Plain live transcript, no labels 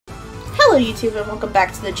Hello YouTube and welcome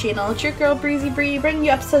back to the channel. It's your girl Breezy Bree bringing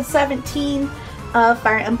you episode 17 of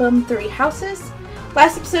Fire Emblem 3 Houses.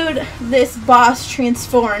 Last episode, this boss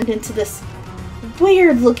transformed into this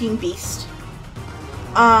weird looking beast.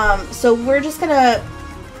 So we're just gonna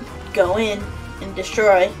go in and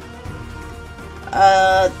destroy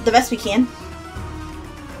the best we can.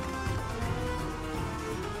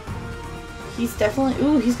 He's definitely,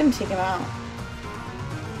 ooh, he's gonna take him out.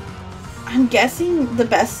 I'm guessing the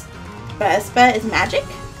best bet is magic?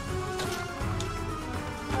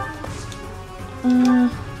 I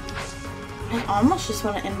almost just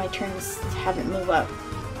want to end my turn and have it move up.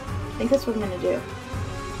 I think that's what I'm going to do.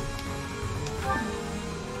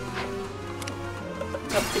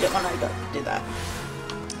 Nope, didn't want to do that.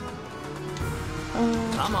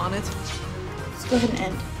 I'm on it. Let's go ahead and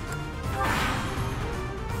end.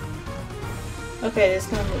 Okay, it's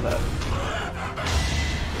going to move up.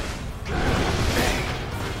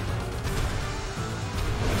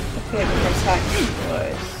 Okay, we're gonna attack these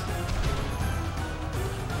boys.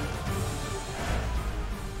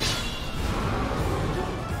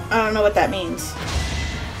 I don't know what that means.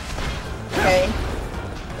 Okay.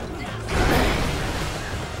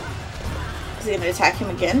 Is he gonna attack him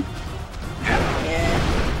again? Yeah.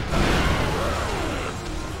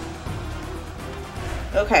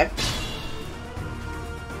 Okay.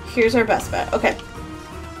 Here's our best bet. Okay.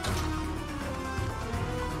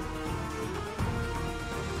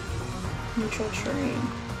 Neutral terrain.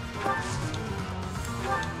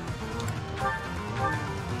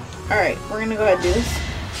 Alright, we're gonna go ahead and do this.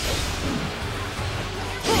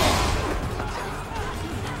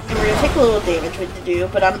 And we're gonna take a little damage with the do,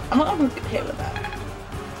 but I'm gonna hit with that.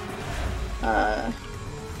 I'm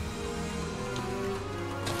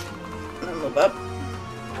gonna move up.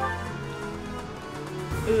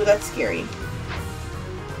 Ooh, that's scary.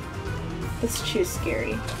 That's too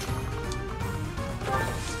scary.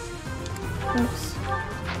 Oops.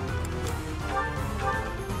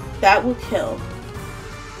 That will kill.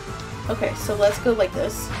 Okay, so let's go like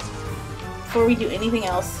this. Before we do anything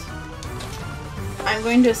else, I'm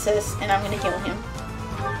going to assist and I'm going to heal him.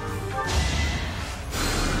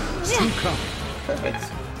 Yeah.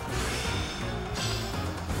 Perfect.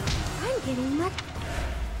 I'm getting much.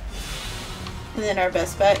 And then our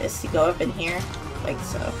best bet is to go up in here, like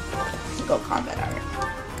so. And go combat art.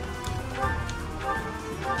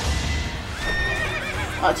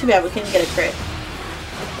 Oh, too bad we couldn't get a crit.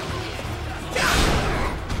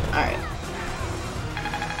 Alright.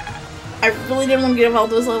 I really didn't want to give all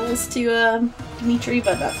those levels to Dimitri,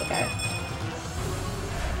 but that's okay.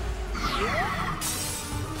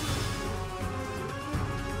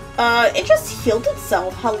 It just healed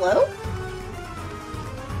itself. Hello?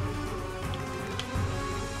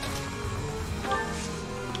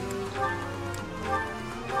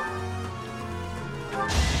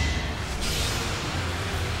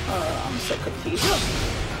 I'm so confused.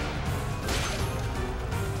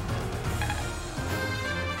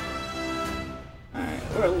 Alright,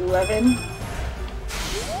 we're 11.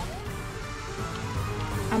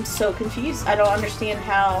 I'm so confused. I don't understand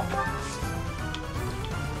how...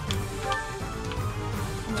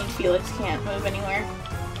 I mean, Felix can't move anywhere.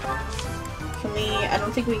 Can we... I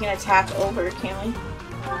don't think we can attack over, can we?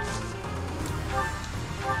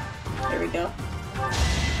 There we go.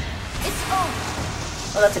 It's over.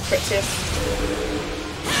 Oh, that's a crit too.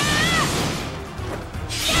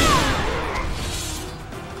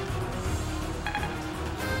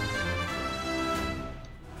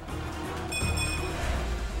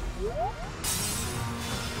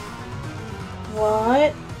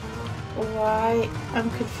 What? Why? I'm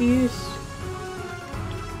confused.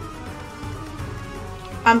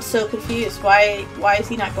 I'm so confused. Why is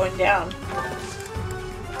he not going down?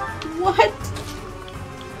 What?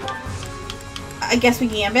 I guess we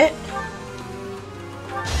gambit.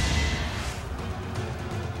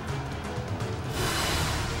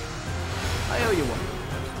 I owe you one.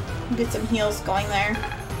 Get some heals going there.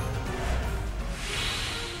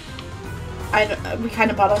 We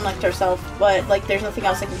kind of bottlenecked ourselves, but like there's nothing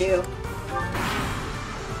else I can do.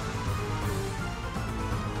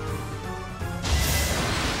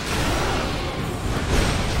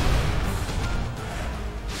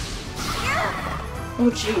 Oh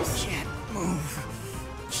jeez. Can't move.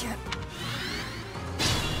 Can't.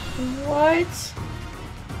 What?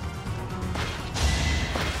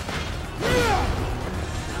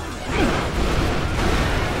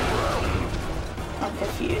 I'm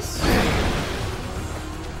confused.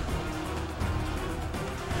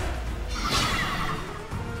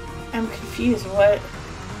 I'm confused. What?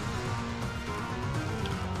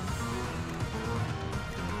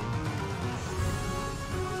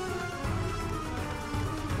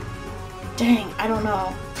 Dang, I don't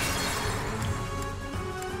know.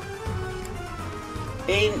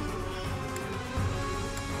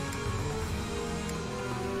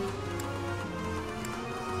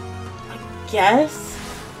 I guess.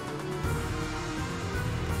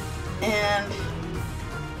 And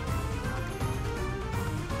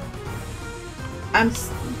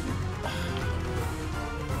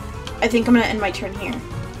I think I'm gonna end my turn here.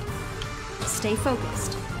 Stay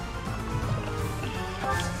focused.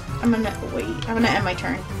 I'm gonna end my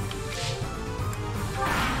turn.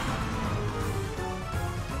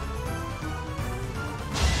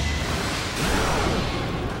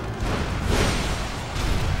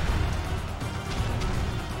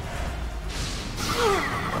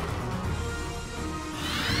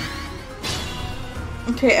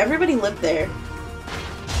 Okay, everybody lived there.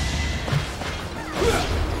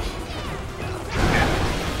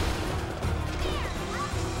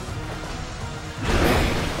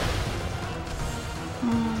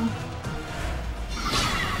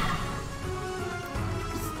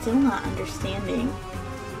 Still not understanding.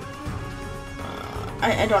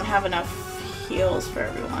 I don't have enough heals for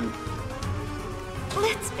everyone.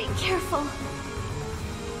 Let's be careful.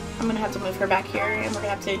 I'm gonna have to move her back here, and we're gonna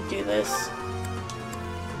have to do this.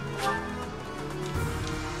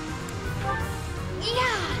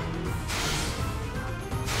 Yeah.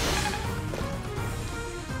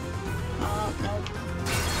 Oh, nope.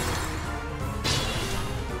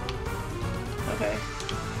 Okay.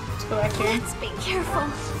 Let's go back here. Let's be careful.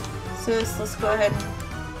 Sis, let's go ahead and...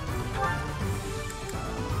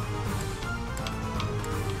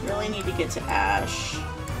 really need to get to Ash.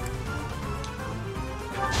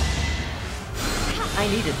 I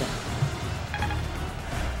needed that.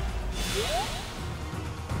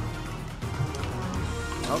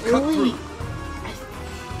 I'll cut Really? through.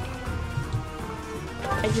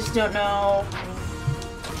 I just don't know.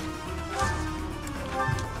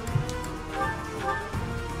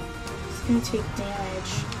 It's gonna take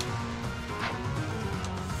damage.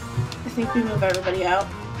 I think we move everybody out.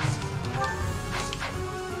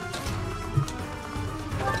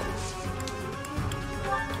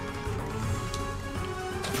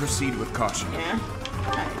 Proceed with caution. Yeah.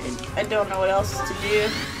 I don't know what else to do.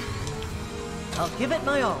 I'll give it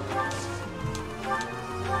my all.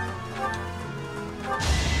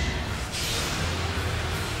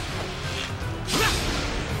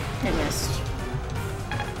 I missed.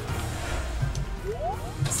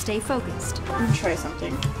 Stay focused. I'm gonna try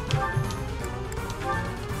something.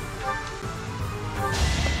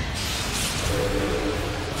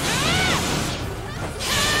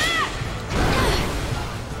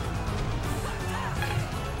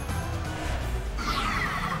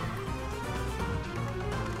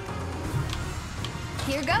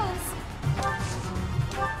 Here goes.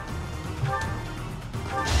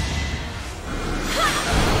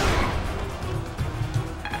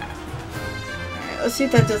 Alright, let's see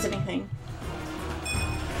if that does anything.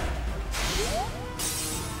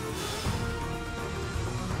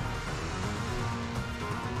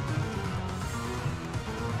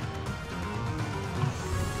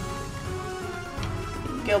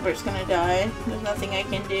 Gilbert's gonna die. There's nothing I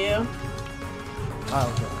can do.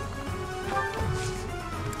 I'll go.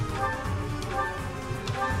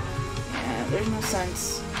 Yeah, there's no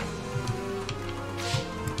sense.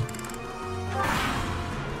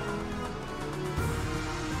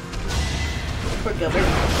 Poor Gilbert.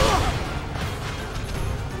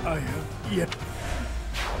 I have yet.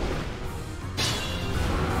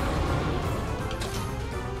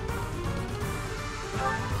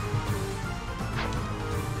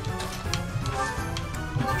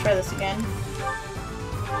 Let's try this again.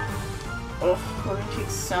 Oh, we're gonna take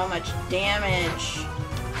so much damage.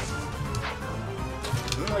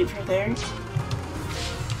 I'm gonna leave her there.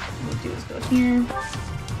 What we'll do is go here.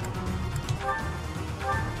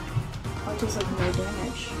 Oh, it does like no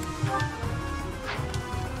damage.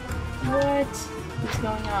 What is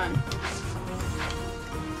going on?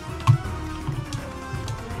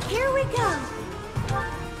 Here we go.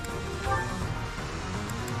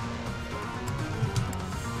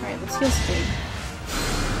 Alright, let's heal Spade.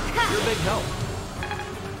 You're a big help.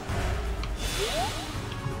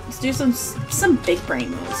 Let's do some big brain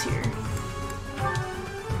moves here.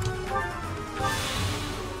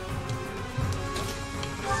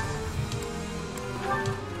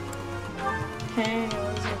 Okay,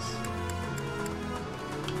 what is this?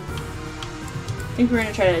 I think we're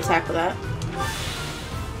gonna try to attack with that.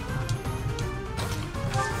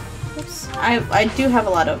 Oops. I do have a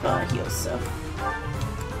lot of heals, so.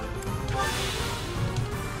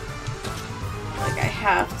 Like, I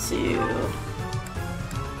have to do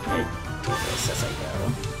this as I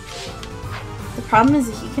go. The problem is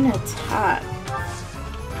that he can attack.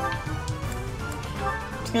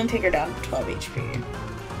 It's gonna take her down to 12 HP.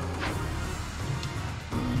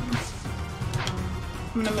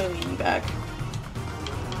 I'm gonna move you back.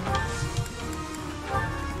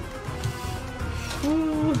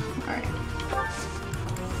 Ooh, alright.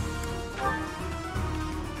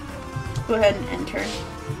 Go ahead and enter.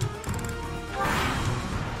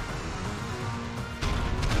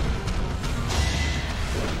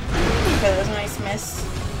 Okay, that was a nice miss.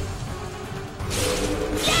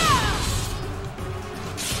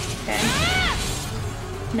 Okay.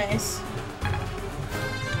 Nice.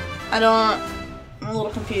 I'm a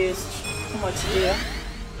little confused on what to do.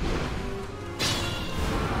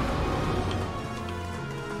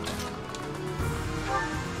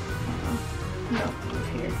 No, move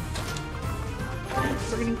here. And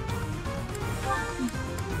we're gonna...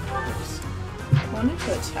 Oops. I wanted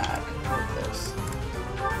to attack with this.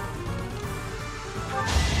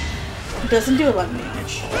 It doesn't do a lot of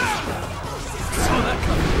damage. Saw that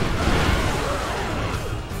coming.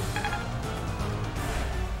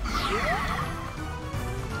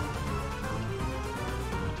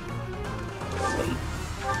 Wait.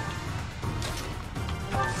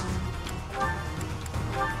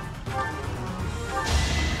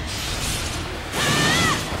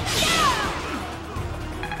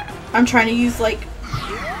 I'm trying to use like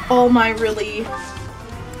all my really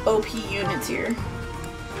OP units here.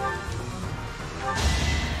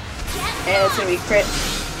 And it's gonna be crit.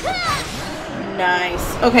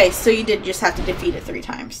 Nice. Okay, so you did just have to defeat it 3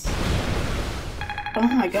 times. Oh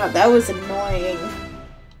my god, that was annoying.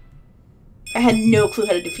 I had no clue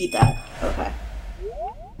how to defeat that. Okay.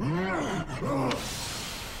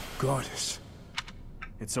 Goddess.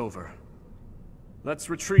 It's over. Let's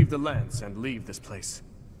retrieve the lance and leave this place.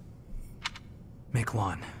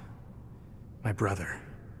 Miquan, my brother.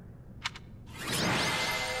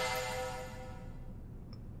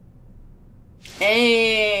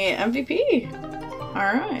 Hey, MVP.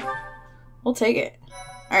 Alright. We'll take it.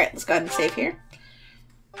 Alright, let's go ahead and save here.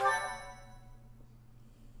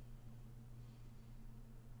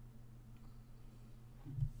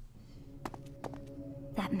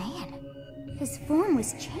 That man. His form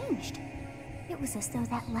was changed. It was as though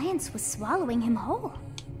that lance was swallowing him whole.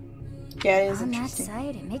 Yeah, it is On that interesting.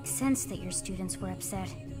 side, it makes sense that your students were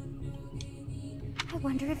upset. I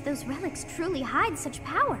wonder if those relics truly hide such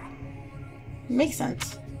power. Makes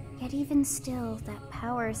sense. Yet even still, that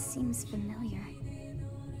power seems familiar.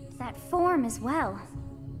 That form as well.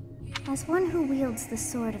 As one who wields the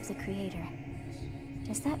sword of the Creator,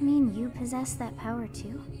 does that mean you possess that power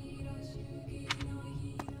too?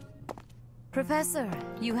 Professor,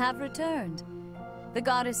 you have returned. The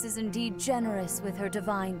goddess is indeed generous with her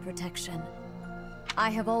divine protection. I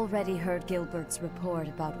have already heard Gilbert's report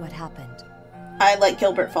about what happened. I let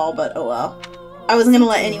Gilbert fall, but oh well. I wasn't gonna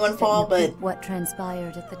let anyone fall, That you but keep what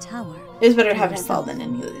transpired at the tower. it was better to have him fall than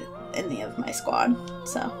any of my squad,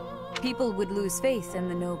 so. People would lose faith in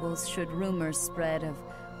the nobles should rumors spread of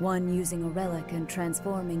one using a relic and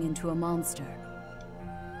transforming into a monster.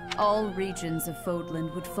 All regions of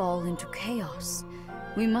Fodland would fall into chaos.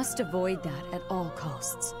 We must avoid that at all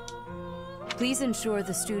costs. Please ensure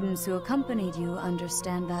the students who accompanied you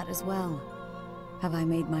understand that as well. Have I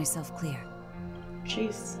made myself clear?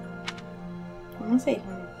 Jeez. I'm gonna say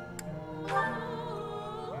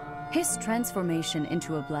His transformation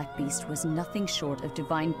into a black beast was nothing short of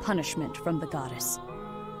divine punishment from the goddess.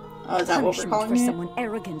 oh, is that what we're Punishment calling for it? someone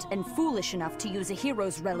arrogant and foolish enough to use a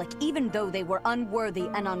hero's relic even though they were unworthy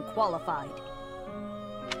and unqualified.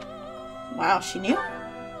 Wow, she knew?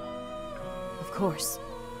 Of course.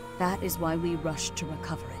 That is why we rushed to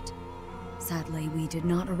recover it. Sadly, we did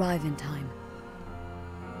not arrive in time.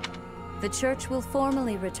 The church will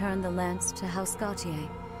formally return the lance to House Gautier,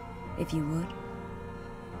 if you would.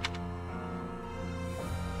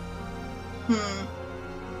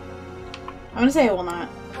 I'm gonna say I will not.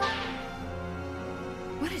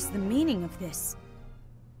 What is the meaning of this?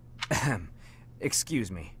 Ahem.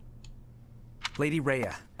 Excuse me. Lady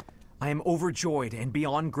Rhea, I am overjoyed and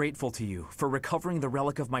beyond grateful to you for recovering the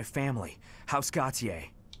relic of my family, House Gautier.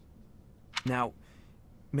 Now,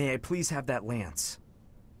 may I please have that lance?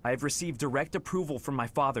 I have received direct approval from my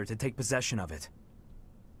father to take possession of it.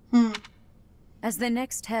 As the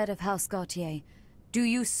next head of House Gautier, do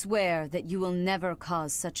you swear that you will never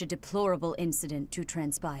cause such a deplorable incident to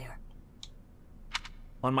transpire?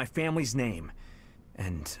 On my family's name,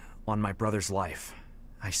 and on my brother's life,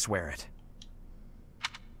 I swear it.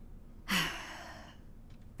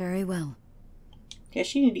 Very well.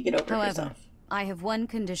 Guess you need to get over However, yourself. I have one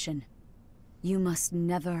condition. You must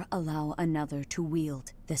never allow another to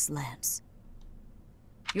wield this lance.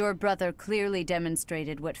 Your brother clearly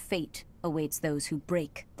demonstrated what fate awaits those who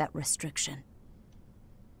break that restriction.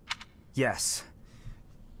 Yes.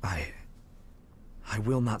 I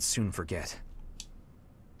will not soon forget.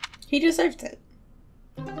 He deserved it.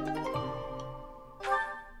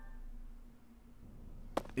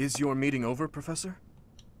 Is your meeting over, Professor?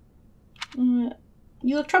 You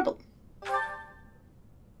look troubled.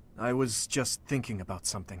 I was just thinking about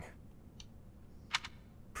something.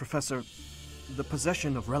 Professor, the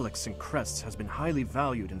possession of relics and crests has been highly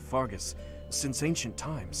valued in Fargus since ancient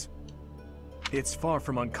times. It's far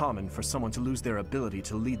from uncommon for someone to lose their ability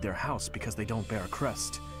to lead their house because they don't bear a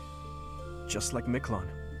crest. Just like Miklon.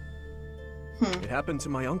 It happened to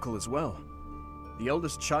my uncle as well. The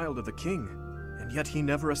eldest child of the king, and yet he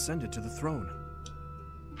never ascended to the throne.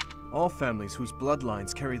 All families whose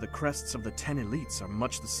bloodlines carry the crests of the 10 elites are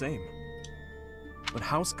much the same. But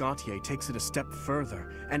House Gautier takes it a step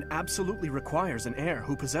further and absolutely requires an heir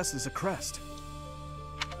who possesses a crest.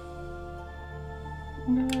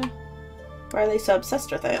 Why are they so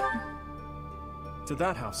obsessed with it? To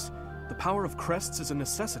that house, the power of crests is a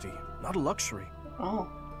necessity, not a luxury. Oh.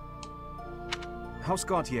 House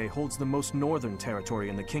Gautier holds the most northern territory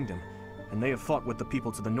in the kingdom, and they have fought with the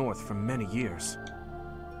people to the north for many years.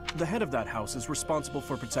 The head of that house is responsible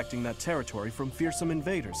for protecting that territory from fearsome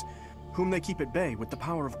invaders, whom they keep at bay with the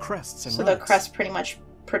power of crests and So relics. the crest pretty much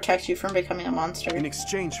protects you from becoming a monster. In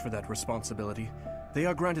exchange for that responsibility, they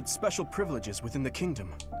are granted special privileges within the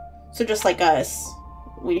kingdom. So just like us,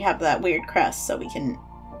 we have that weird crest so we can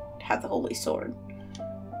have the holy sword.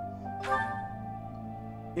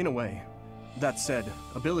 In a way. That said,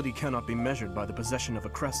 ability cannot be measured by the possession of a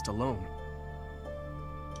crest alone.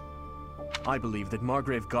 I believe that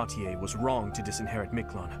Margrave Gautier was wrong to disinherit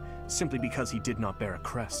Miklon, simply because he did not bear a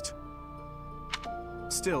crest.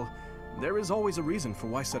 Still, there is always a reason for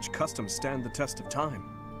why such customs stand the test of time.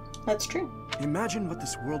 That's true. Imagine what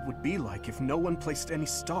this world would be like if no one placed any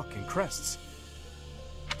stock in crests.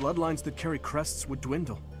 Bloodlines that carry crests would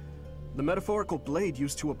dwindle. The metaphorical blade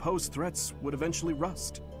used to oppose threats would eventually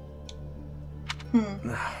rust.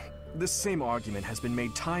 This same argument has been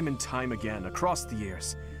made time and time again across the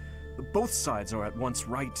years. Both sides are at once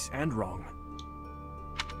right and wrong.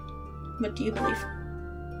 What do you believe?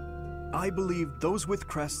 I believe those with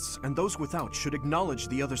crests and those without should acknowledge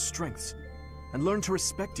the other's strengths and learn to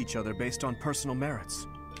respect each other based on personal merits.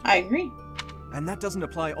 I agree. And that doesn't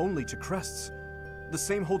apply only to crests. The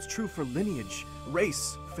same holds true for lineage,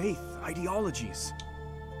 race, faith, ideologies.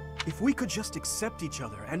 If we could just accept each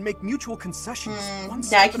other and make mutual concessions one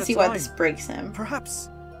step Yeah, I at can a see time, why this breaks him. perhaps...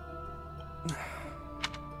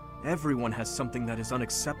 Everyone has something that is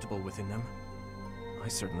unacceptable within them. I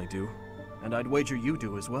certainly do, and I'd wager you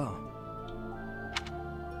do as well.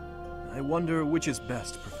 I wonder which is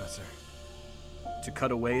best, Professor. To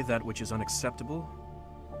cut away that which is unacceptable,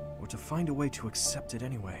 or to find a way to accept it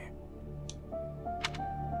anyway?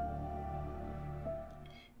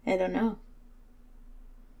 I don't know.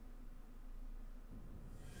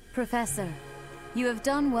 Professor, you have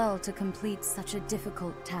done well to complete such a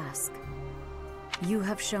difficult task. You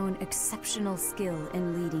have shown exceptional skill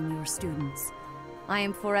in leading your students. I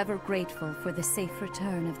am forever grateful for the safe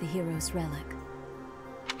return of the hero's relic.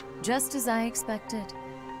 Just as I expected,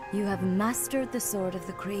 you have mastered the sword of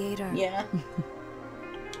the Creator. Yeah.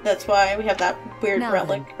 That's why we have that weird Now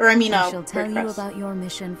relic. then, Or I mean, I shall tell weird you crest. about your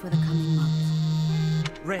mission for the coming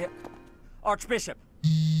month. Rhea, Archbishop.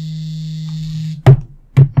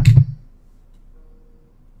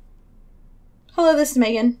 Hello, this is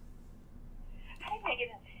Megan. Hi, Megan.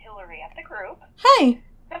 It's Hillary at the group. Hi.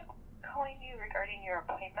 I'm calling you regarding your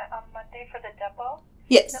appointment on Monday for the depot.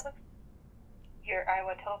 Yes. It looks your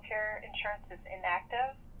Iowa Total Care insurance is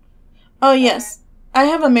inactive. Oh, yes. I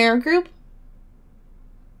have a mirror group.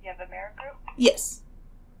 You have a merit group? Yes.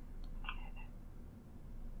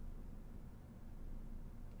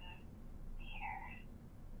 Here.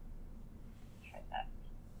 Try that.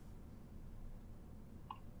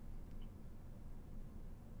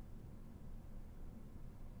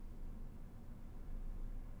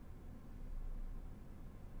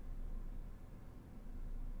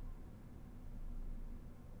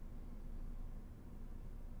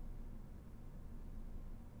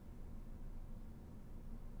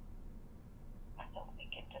 I don't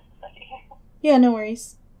think it just a second. Yeah, no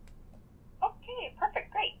worries. Okay,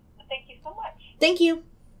 perfect, great. Well, thank you so much. Thank you.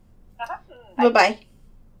 Uh-huh. Bye-bye.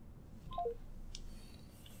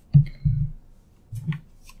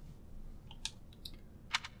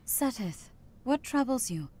 Seteth, what troubles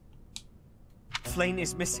you? Flane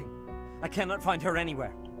is missing. I cannot find her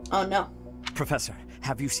anywhere. Oh, no. Professor,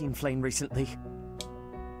 have you seen Flane recently?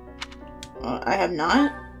 I have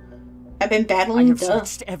not. I've been I battling have Duh.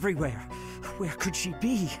 searched everywhere. Where could she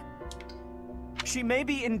be? She may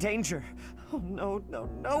be in danger. Oh no, no,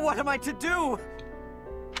 no, what am I to do?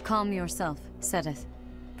 Calm yourself, Sedith.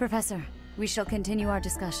 Professor, we shall continue our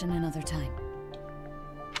discussion another time.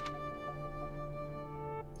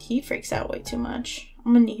 He freaks out way too much.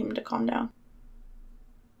 I'm gonna need him to calm down.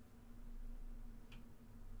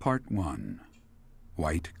 Part 1.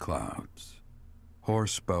 White Clouds.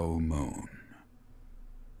 Horsebow Moon.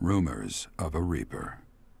 Rumors of a Reaper.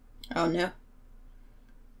 Oh no.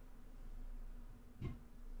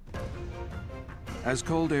 As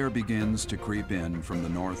cold air begins to creep in from the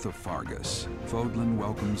north of Fargus, Fodlan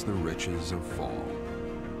welcomes the riches of fall.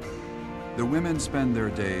 The women spend their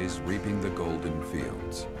days reaping the golden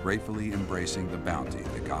fields, gratefully embracing the bounty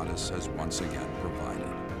the goddess has once again provided.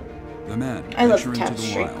 The men venture into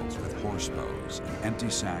the wilds with horsebows and empty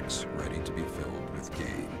sacks ready to be filled with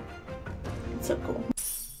game. That's so cool.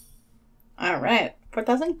 Alright,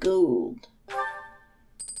 4,000 gold.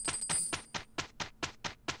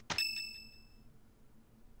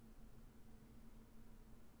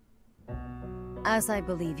 As I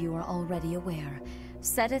believe you are already aware,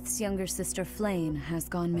 Sedith's younger sister Flame has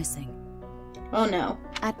gone missing. Oh no.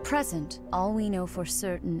 At present, all we know for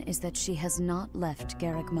certain is that she has not left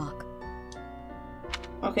Garreg Mach.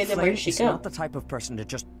 Okay, then where does she Flame go? is not the type of person to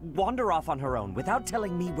just wander off on her own without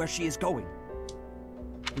telling me where she is going.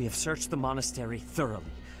 We have searched the monastery thoroughly,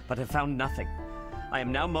 but have found nothing. I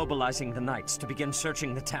am now mobilizing the knights to begin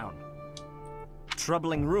searching the town.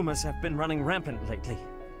 Troubling rumors have been running rampant lately.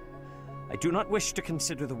 I do not wish to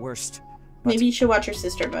consider the worst. Maybe you should watch your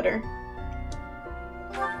sister better.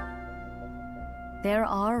 There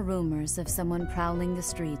are rumors of someone prowling the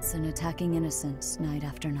streets and attacking innocents night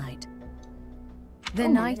after night. The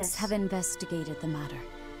Knights have investigated the matter.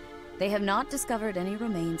 They have not discovered any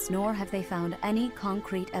remains, nor have they found any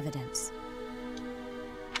concrete evidence.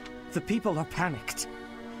 The people are panicked.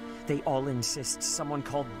 They all insist someone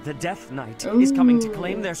called the Death Knight is coming to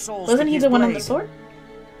claim their souls. Wasn't he the one on the sword?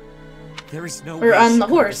 There is no or way on she the could have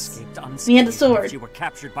horse. escaped He had the unscathed sword. if she were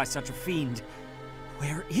captured by such a fiend.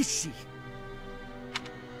 Where is she?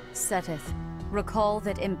 Sedith, recall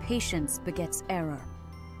that impatience begets error.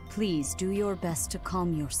 Please do your best to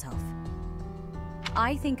calm yourself.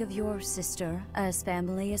 I think of your sister as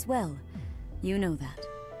family as well. You know that.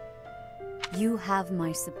 You have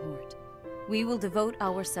my support. We will devote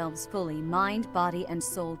ourselves fully, mind, body, and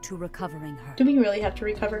soul, to recovering her. Do we really have to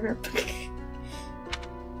recover her?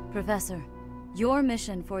 Professor, your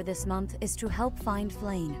mission for this month is to help find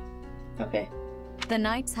Flame. Okay. The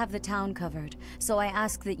Knights have the town covered, so I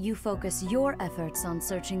ask that you focus your efforts on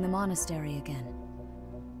searching the monastery again.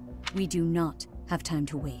 We do not have time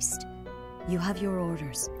to waste. You have your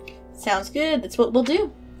orders. Sounds good. That's what we'll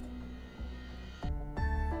do.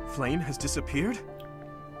 Flame has disappeared?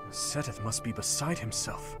 Sedith must be beside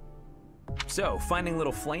himself. So, finding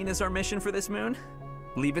little Flame is our mission for this moon?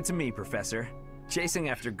 Leave it to me, Professor. Chasing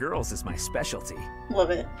after girls is my specialty. Love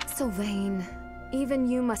it. So vain. Even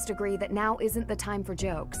you must agree that now isn't the time for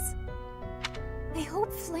jokes. I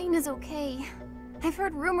hope Flame is okay. I've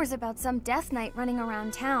heard rumors about some Death Knight running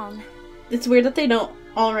around town. It's weird that they don't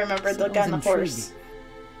all remember the guy on the horse.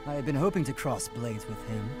 I had been hoping to cross blades with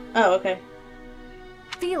him. Oh, okay.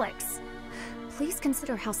 Felix, please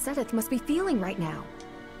consider how Sedith must be feeling right now.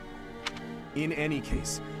 In any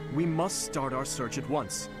case, we must start our search at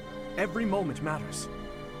once. Every moment matters.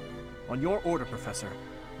 On your order, Professor,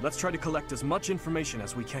 let's try to collect as much information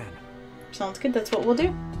as we can. Sounds good. That's what we'll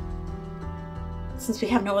do. Since we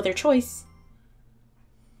have no other choice.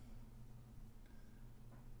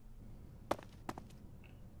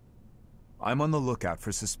 I'm on the lookout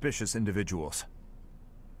for suspicious individuals.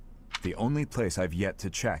 The only place I've yet to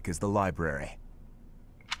check is the library.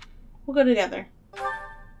 We'll go together.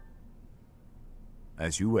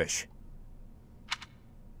 As you wish.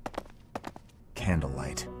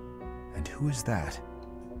 Candlelight. And who is that?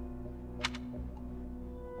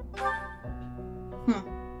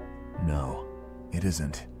 No, it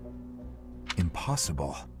isn't.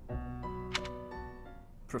 Impossible.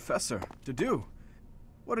 Professor, Dedu,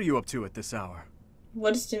 what are you up to at this hour?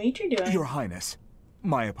 What is Dimitri doing? Your Highness,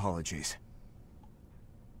 my apologies.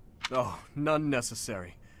 Oh, none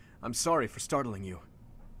necessary. I'm sorry for startling you.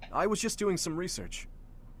 I was just doing some research.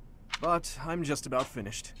 But I'm just about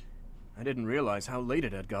finished. I didn't realize how late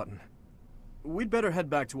it had gotten. We'd better head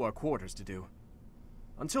back to our quarters, Dedu.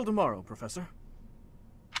 Until tomorrow, Professor.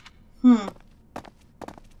 A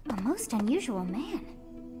most unusual man.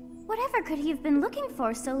 Whatever could he have been looking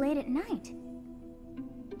for so late at night?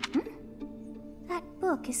 That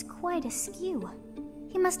book is quite askew.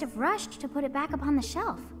 He must have rushed to put it back upon the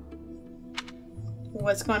shelf.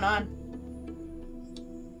 What's going on?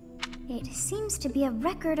 It seems to be a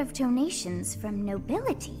record of donations from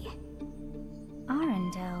nobility.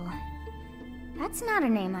 Arundel. That's not a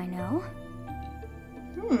name I know.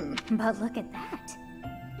 But look at that.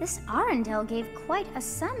 This Arundel gave quite a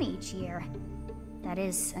sum each year. That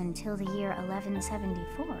is, until the year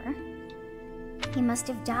 1174. He must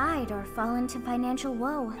have died or fallen to financial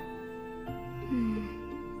woe.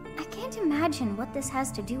 I can't imagine what this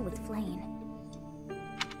has to do with Flayn.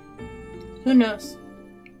 Who knows?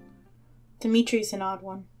 Dimitri's an odd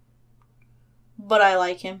one. But I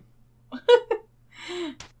like him.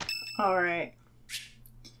 Alright.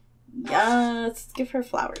 Yeah, let's give her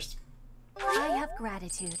flowers. I have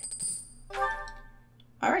gratitude.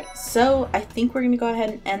 Alright, so I think we're going to go ahead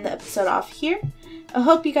and end the episode off here. I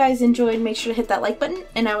hope you guys enjoyed. Make sure to hit that like button,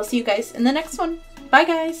 and I will see you guys in the next one. Bye,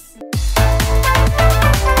 guys!